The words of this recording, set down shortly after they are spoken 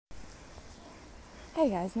Hey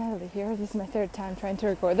guys, Natalie here. This is my third time trying to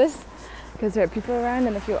record this because there are people around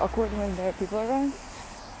and I feel awkward when there are people around.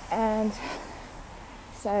 And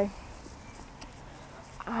so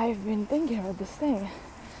I've been thinking about this thing.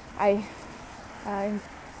 I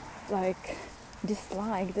like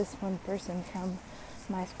dislike this one person from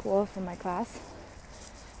my school, from my class,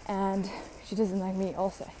 and she doesn't like me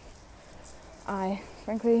also.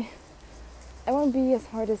 Frankly, I won't be as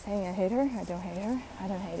hard as saying I hate her. I don't hate her. I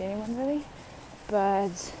don't hate anyone really.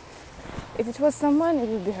 But if it was someone, it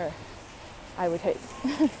would be her. I would hate.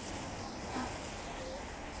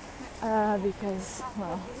 Because,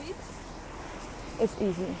 well, it's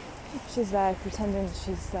easy. She's like pretending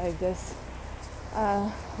she's like this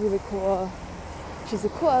really cool. She's the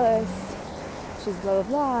coolest. She's blah blah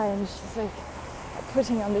blah, and she's like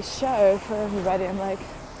putting on this show for everybody. I'm like,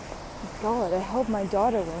 God, I hope my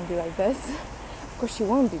daughter won't be like this. Of course she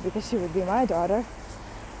won't be, because she would be my daughter.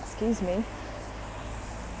 Excuse me.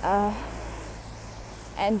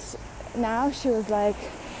 And now she was like,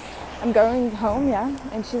 I'm going home, yeah,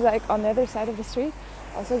 and she's like on the other side of the street,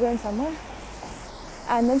 also going somewhere.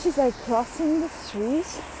 And then she's like crossing the street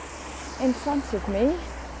in front of me.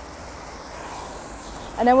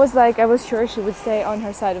 And I was sure she would stay on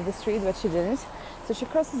her side of the street, but she didn't. So she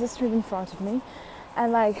crosses the street in front of me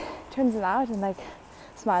and like turns it out and like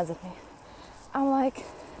smiles at me. I'm like,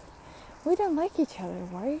 we don't like each other.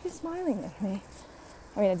 Why are you smiling at me?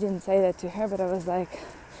 I mean, I didn't say that to her, but I was like,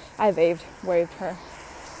 I waved her.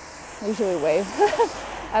 I usually wave.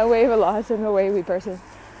 I wave a lot. I'm a wavy person.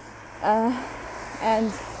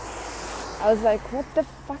 And I was like, what the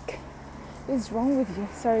fuck is wrong with you?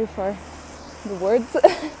 Sorry for the words.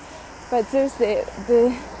 But seriously,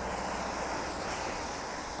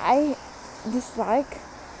 I dislike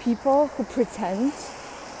people who pretend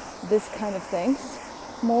this kind of things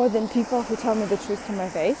more than people who tell me the truth to my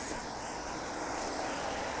face.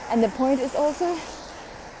 And the point is also,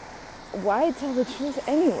 why tell the truth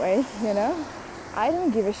anyway, you know? I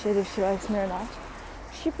don't give a shit if she likes me or not.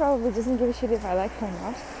 She probably doesn't give a shit if I like her or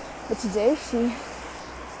not. But today she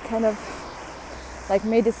kind of like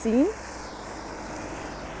made a scene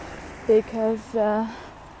because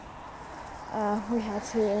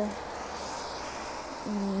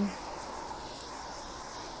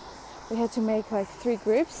we had to make like 3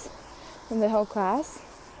 groups from the whole class,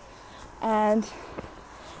 and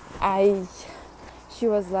she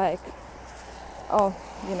was like, oh,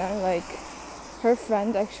 you know, like her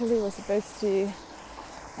friend actually was supposed to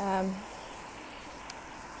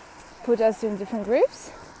put us in different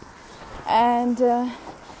groups, and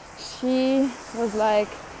she was like,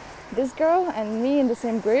 this girl and me in the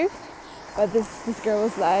same group, but this girl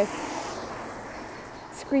was like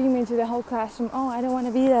screaming to the whole classroom, oh, I don't want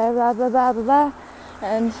to be there, blah blah blah blah blah.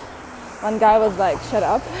 And one guy was like, shut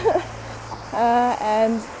up.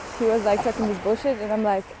 And he was like talking this bullshit, and I'm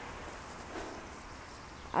like,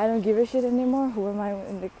 I don't give a shit anymore. Who am I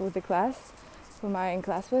with the class? Who am I in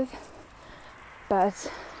class with?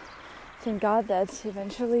 But thank God that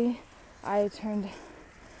eventually I turned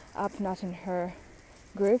up not in her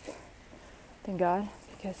group. Thank God,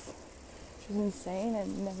 because she's insane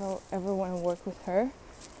and never ever want to work with her.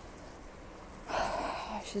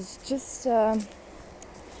 She's just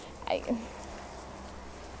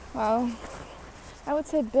I would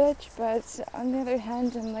say bitch, but on the other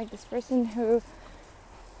hand, I'm like this person who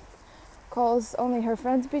calls only her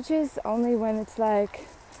friends bitches, only when it's like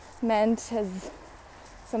meant as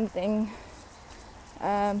something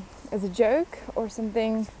as a joke or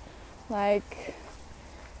something like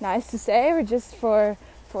nice to say, or just for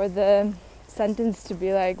the sentence to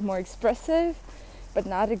be like more expressive, but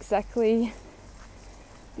not exactly,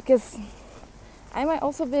 because I might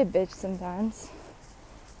also be a bitch sometimes.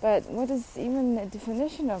 But what is even the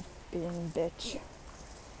definition of being a bitch?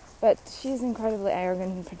 But she's incredibly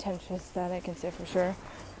arrogant and pretentious, that I can say for sure.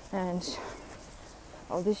 And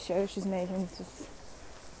all this show she's making just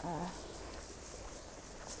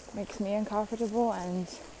makes me uncomfortable. And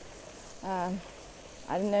I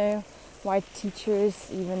don't know why teachers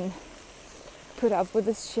even put up with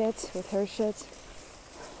this shit, with her shit.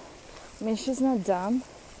 I mean, she's not dumb,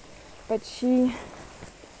 but she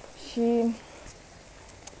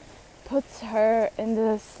puts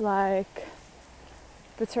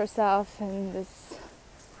herself in this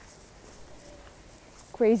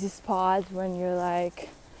crazy spot when you're like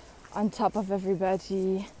on top of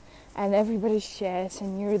everybody and everybody's shit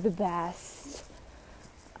and you're the best.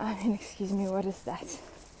 I mean, excuse me, what is that?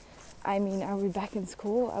 I mean, are we back in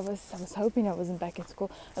school? I was hoping I wasn't back in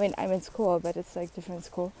school. I mean, I'm in school, but it's like different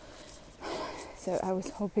school. So I was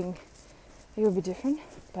hoping it would be different,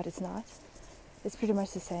 but it's not. It's pretty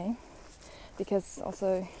much the same. because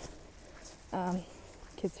also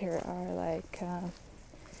kids here are like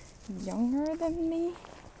younger than me,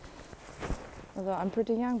 although I'm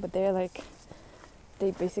pretty young, but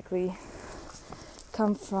they basically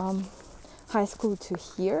come from high school to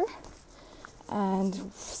here.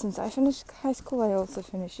 And since I finished high school, I also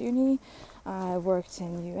finished uni. I worked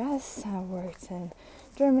in US, I worked in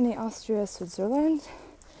Germany, Austria, Switzerland.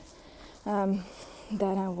 Then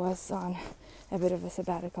I was on a bit of a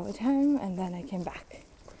sabbatical time, and then I came back.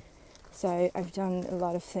 So I've done a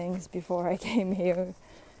lot of things before I came here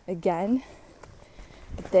again.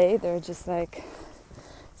 But they're just like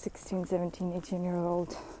 16, 17,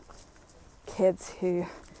 18-year-old kids who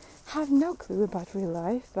have no clue about real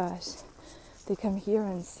life, but they come here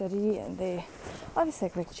and study, and they obviously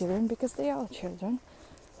act like children because they are children.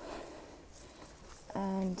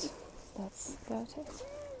 And that's about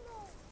it.